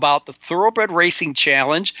talk about the Thoroughbred Racing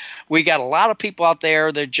Challenge. We got a lot of people out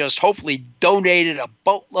there that just hopefully donated a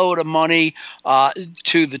boatload of money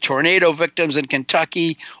to the tornado victims in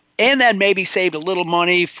Kentucky, and then maybe saved a little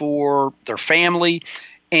money for their family.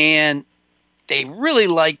 And they really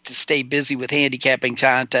like to stay busy with handicapping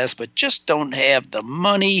contests, but just don't have the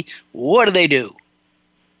money. What do?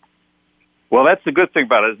 Well, that's the good thing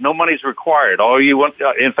about it. No money's required. All you want,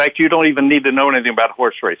 in fact, you don't even need to know anything about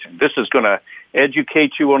horse racing. This is going to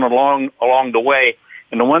educate you along the way.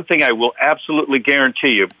 And the one thing I will absolutely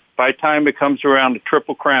guarantee you, by the time it comes around to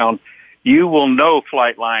Triple Crown, you will know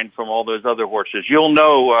Flightline from all those other horses. You'll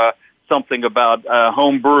know something about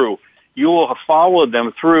Home Brew. You will have followed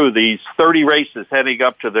them through these 30 races heading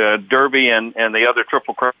up to the Derby and the other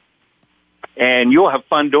Triple Crown. And you'll have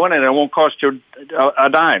fun doing it, and it won't cost you a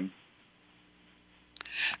dime.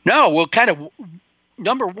 No, well, kind of,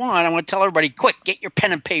 number one, I want to tell everybody, quick, get your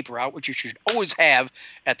pen and paper out, which you should always have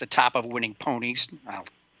at the top of Winning Ponies. I'll,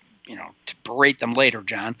 to berate them later,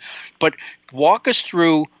 John. But walk us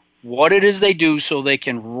through what it is they do so they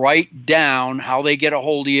can write down how they get a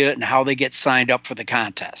hold of you and how they get signed up for the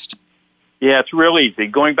contest. Yeah, it's real easy.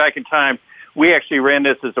 Going back in time, we actually ran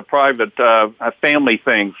this as a private a family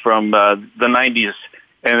thing from the 90s.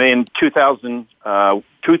 And in 2000, so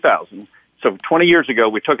 20 years ago,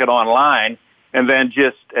 we took it online. And then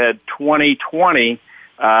just at 2020,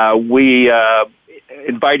 we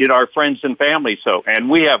invited our friends and family. And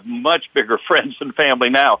we have much bigger friends and family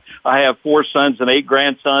now. I have 4 sons and 8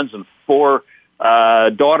 grandsons and 4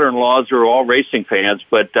 daughter-in-laws who are all racing fans,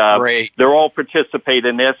 but they're all participate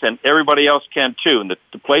in this, and everybody else can too. And the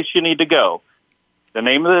place you need to go, the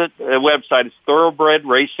name of the website is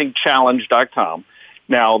thoroughbredracingchallenge.com.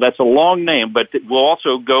 Now, that's a long name, but we'll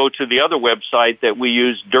also go to the other website that we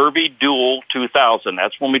use, Derby Duel 2000.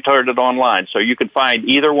 That's when we started online, so you can find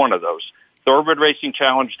either one of those,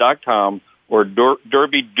 thoroughbredracingchallenge.com or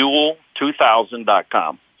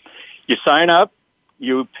derbyduel2000.com. You sign up.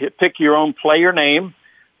 You pick your own player name.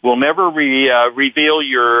 We'll never reveal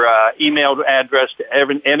your email address to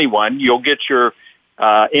anyone. You'll get your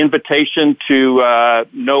invitation to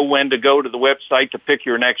know when to go to the website to pick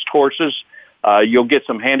your next horses. You'll get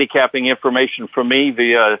some handicapping information from me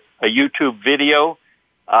via a YouTube video,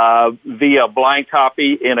 via blind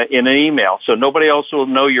copy in an email. So nobody else will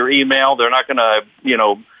know your email. They're not going to,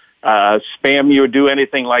 spam you or do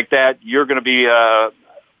anything like that. You're going to be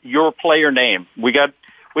your player name. We have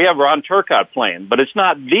Ron Turcotte playing, but it's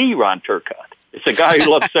not the Ron Turcotte. It's a guy who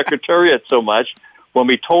loves Secretariat so much. When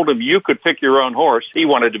we told him you could pick your own horse, he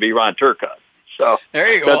wanted to be Ron Turcotte. So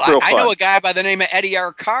there you go. I know a guy by the name of Eddie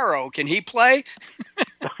Arcaro. Can he play?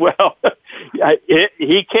 Well,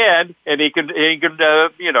 he can, and he could.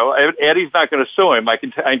 Eddie's not going to sue him. I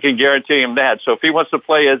can guarantee him that. So if he wants to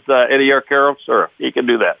play as Eddie Arcaro, sure, he can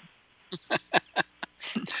do that.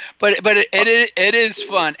 But it is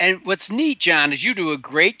fun. And what's neat, John, is you do a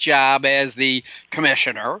great job as the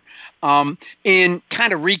commissioner in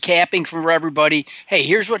kind of recapping for everybody. Hey,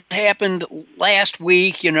 here's what happened last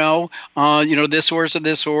week, this horse and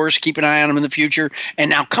this horse, keep an eye on them in the future. And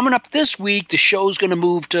now coming up this week, the show's going to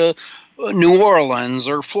move to New Orleans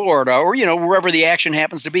or Florida or, wherever the action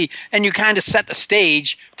happens to be. And you kind of set the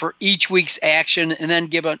stage for each week's action and then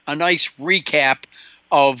give a nice recap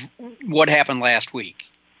of what happened last week.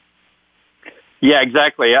 Yeah,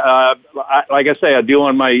 exactly. Like I say, I do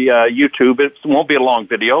on my YouTube. It won't be a long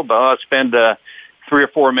video, but I'll spend 3 or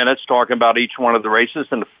 4 minutes talking about each one of the races.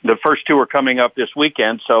 And the first 2 are coming up this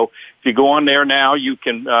weekend. So if you go on there now, you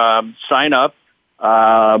can sign up.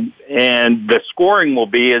 And the scoring will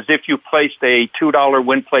be as if you placed a $2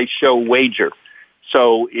 win place show wager.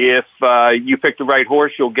 So if you pick the right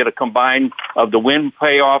horse, you'll get a combine of the win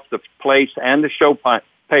payoff, the place, and the show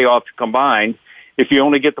payoff combined. If you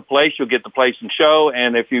only get the place, you'll get the place and show.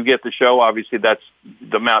 And if you get the show, obviously that's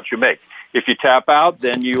the amount you make. If you tap out,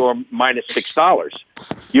 then you are minus $6.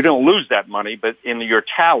 You don't lose that money, but in your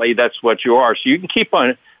tally, that's what you are. So you can keep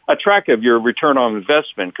on a track of your return on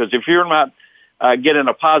investment, because if you're not getting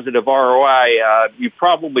a positive ROI, you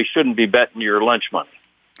probably shouldn't be betting your lunch money.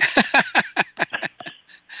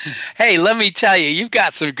 Hey, let me tell you, you've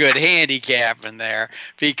got some good handicapping there,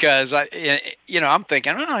 because I'm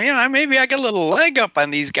thinking, maybe I got a little leg up on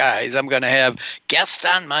these guys. I'm going to have guests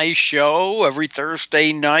on my show every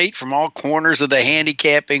Thursday night from all corners of the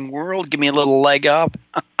handicapping world. Give me a little leg up.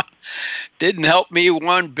 Didn't help me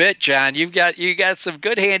one bit, John. You got some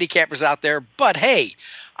good handicappers out there, but hey,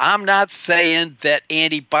 I'm not saying that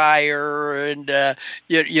Andy Byer and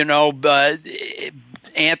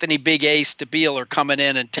Anthony Big Ace Stabile are coming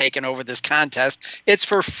in and taking over this contest. It's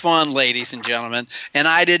for fun, ladies and gentlemen. And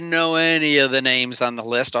I didn't know any of the names on the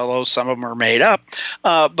list, although some of them are made up.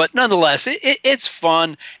 But nonetheless, it's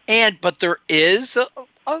fun. But there is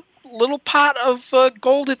a little pot of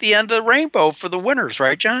gold at the end of the rainbow for the winners,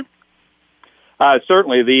 right, John?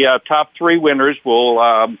 Certainly. The top 3 winners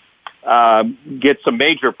will get some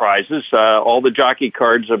major prizes. All the jockey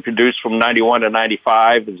cards are produced from 91 to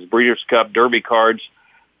 95. There's Breeders' Cup, Derby cards,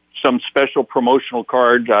 some special promotional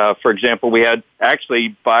card. For example, we had actually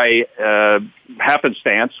by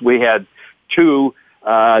happenstance, we had 2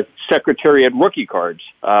 Secretariat rookie cards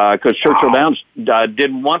because Churchill Downs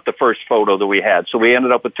didn't want the first photo that we had, so we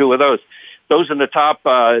ended up with 2 of those. Those in the top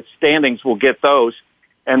standings will get those,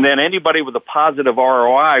 and then anybody with a positive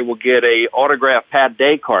ROI will get a autographed Pat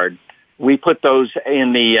Day card. We put those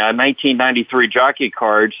in the 1993 jockey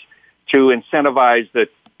cards to incentivize the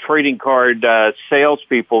trading card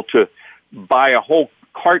salespeople to buy a whole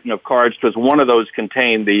carton of cards because one of those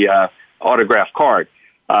contained the autographed card.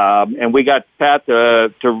 And we got Pat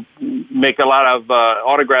to make a lot of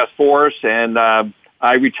autographs for us, and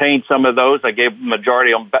I retained some of those. I gave the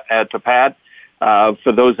majority to Pat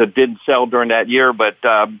for those that didn't sell during that year, but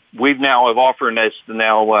we've now have offered this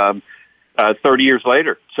now 30 years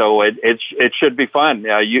later, so it should be fun.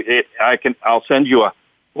 I'll send you a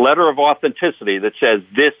letter of authenticity that says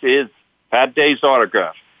this is Pat Day's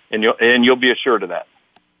autograph, and you'll be assured of that.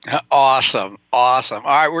 Awesome. All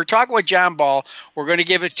right, we're talking with John Ball. We're going to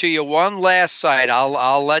give it to you one last site.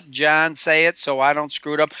 I'll let John say it so I don't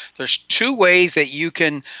screw it up. There's 2 ways that you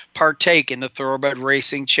can partake in the Thoroughbred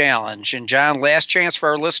Racing Challenge. And John, last chance for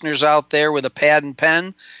our listeners out there with a pad and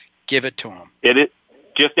pen, give it to them. It is,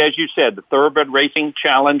 just as you said, the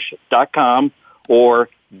thoroughbredracingchallenge.com or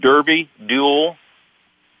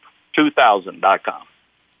derbyduel2000.com.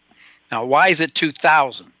 Now, why is it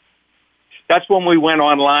 2000? That's when we went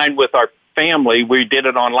online with our family. We did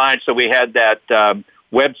it online, so we had that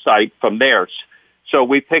website from there. So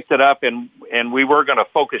we picked it up, and we were going to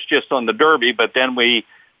focus just on the Derby, but then we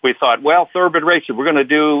thought, well, Thoroughbred Racing, we're going to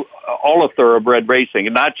do all of Thoroughbred Racing,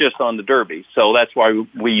 and not just on the Derby. So that's why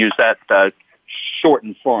we use that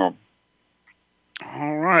shortened form.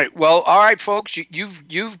 All right. Well, all right, folks,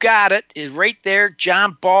 you've got it. It's right there,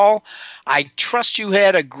 John Ball. I trust you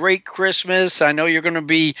had a great Christmas. I know you're going to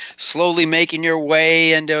be slowly making your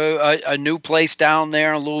way into a new place down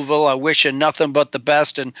there in Louisville. I wish you nothing but the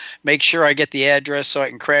best, and make sure I get the address so I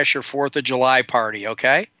can crash your 4th of July party,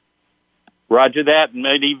 okay? Roger that, and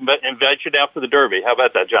maybe even invite you down for the Derby. How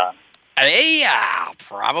about that, John? Hey, I'll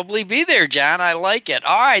probably be there, John. I like it.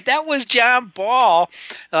 All right, that was John Ball,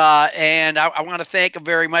 and I want to thank him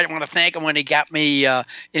very much. I want to thank him when he got me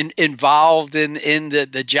involved in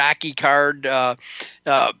the jockey card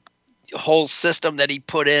whole system that he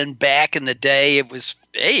put in back in the day. It was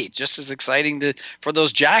just as exciting for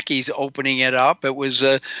those jockeys opening it up. It was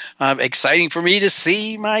exciting for me to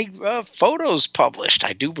see my photos published.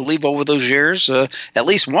 I do believe over those years, at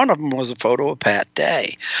least one of them was a photo of Pat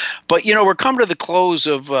Day. But, we're coming to the close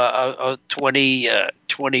of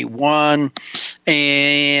 2021,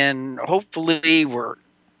 and hopefully we're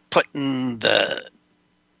putting the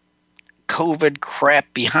COVID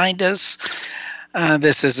crap behind us.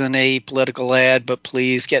 This isn't a political ad, but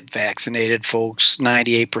please get vaccinated, folks.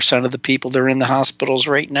 98% of the people that are in the hospitals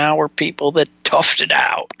right now are people that toughed it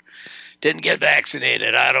out. Didn't get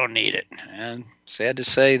vaccinated. I don't need it. And sad to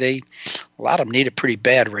say, a lot of them need it pretty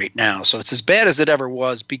bad right now. So it's as bad as it ever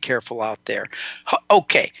was. Be careful out there.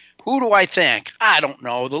 Okay. Who do I thank? I don't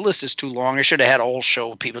know. The list is too long. I should have had a whole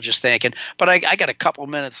show of people just thanking. But I got a couple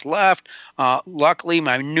minutes left. Luckily,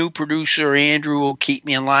 my new producer, Andrew, will keep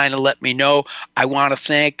me in line and let me know. I want to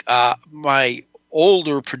thank my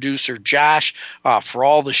older producer, Josh, for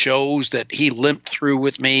all the shows that he limped through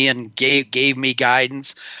with me and gave me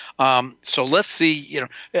guidance. So let's see,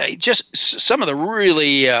 just some of the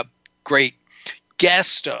really great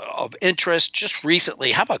guest of interest just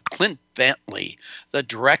recently. How about Clint Bentley, the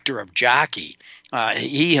director of Jockey?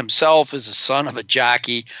 He himself is a son of a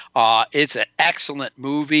jockey. It's an excellent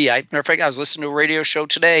movie. Matter of fact, I was listening to a radio show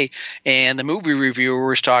today, and the movie reviewer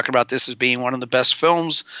was talking about this as being one of the best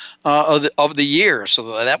films of the year.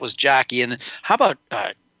 So that was Jockey. And how about,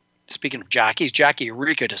 speaking of jockeys, Jockey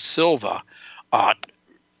Enrique da Silva,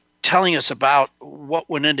 telling us about what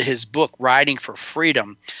went into his book, Riding for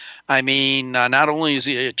Freedom. I mean, not only is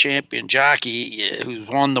he a champion jockey who's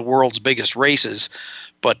won the world's biggest races,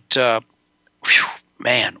 but,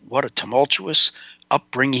 man, what a tumultuous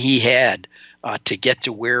upbringing he had to get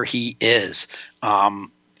to where he is.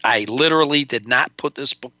 I literally did not put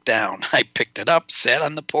this book down. I picked it up, sat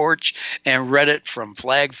on the porch, and read it from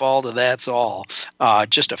Flagfall to That's All.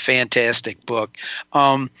 Just a fantastic book.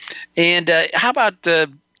 And how about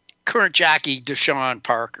current jockey Deshaun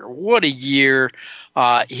Parker? What a year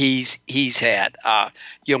he's had.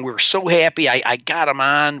 We're so happy. I got him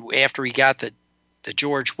on after he got the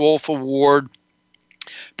George Wolf Award.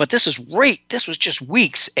 But this is great. This was just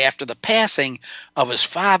weeks after the passing of his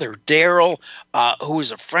father, Daryl, who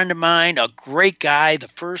was a friend of mine, a great guy, the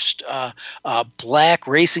first black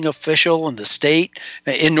racing official in the state,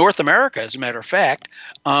 in North America, as a matter of fact.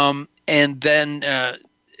 And then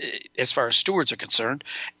as far as stewards are concerned.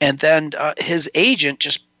 And then his agent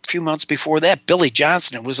just a few months before that, Billy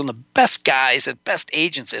Johnson, who was one of the best guys and best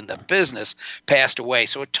agents in the business, passed away.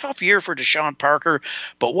 So a tough year for Deshaun Parker,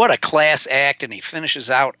 but what a class act, and he finishes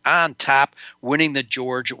out on top, winning the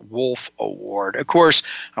George Wolfe Award. Of course,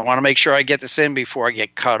 I want to make sure I get this in before I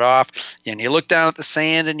get cut off. And you look down at the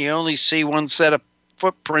sand and you only see one set of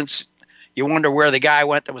footprints. You wonder where the guy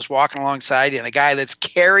went that was walking alongside you. And a guy that's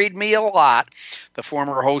carried me a lot, the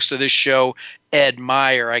former host of this show, Ed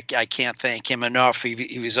Meyer. I can't thank him enough.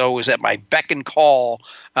 He was always at my beck and call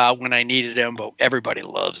when I needed him, but everybody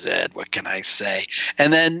loves Ed. What can I say?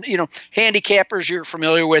 And then, handicappers you're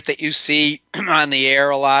familiar with that you see on the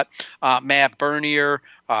air a lot, Matt Bernier,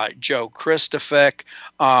 Joe Christofek,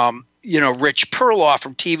 Rich Perloff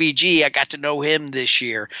from TVG. I got to know him this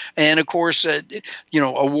year. And, of course,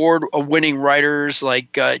 award-winning writers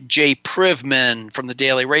like Jay Privman from the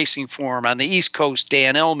Daily Racing Forum on the East Coast,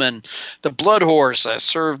 Dan Illman. The Blood Horse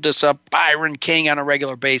served us up Byron King on a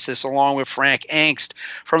regular basis, along with Frank Angst.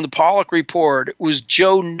 From the Pollock Report, it was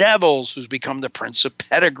Joe Nevels, who's become the Prince of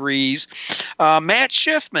Pedigrees. Matt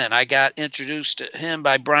Schiffman, I got introduced to him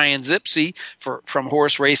by Brian Zipsey from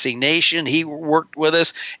Horse Racing Nation. He worked with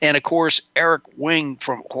us. And, of course, Eric Wing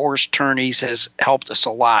from Horse Tourneys has helped us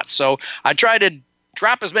a lot. So I try to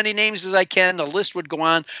drop as many names as I can. The list would go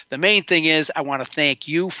on. The main thing is I want to thank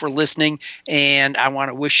you for listening, and I want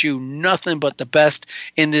to wish you nothing but the best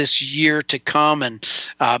in this year to come. And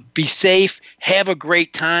be safe, have a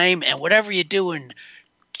great time, and whatever you do in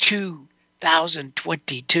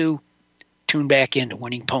 2022, tune back into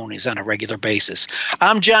Winning Ponies on a regular basis.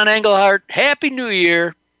 I'm John Englehart. Happy New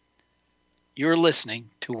Year. You're listening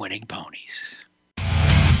to Winning Ponies.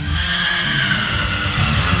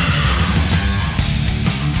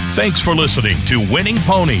 Thanks for listening to Winning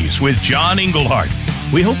Ponies with John Englehart.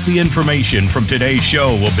 We hope the information from today's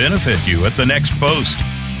show will benefit you at the next post.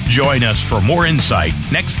 Join us for more insight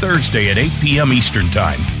next Thursday at 8 p.m. Eastern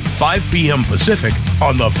Time, 5 p.m. Pacific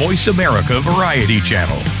on the Voice America Variety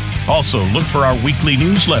Channel. Also, look for our weekly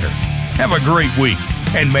newsletter. Have a great week,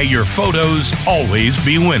 and may your photos always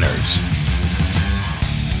be winners.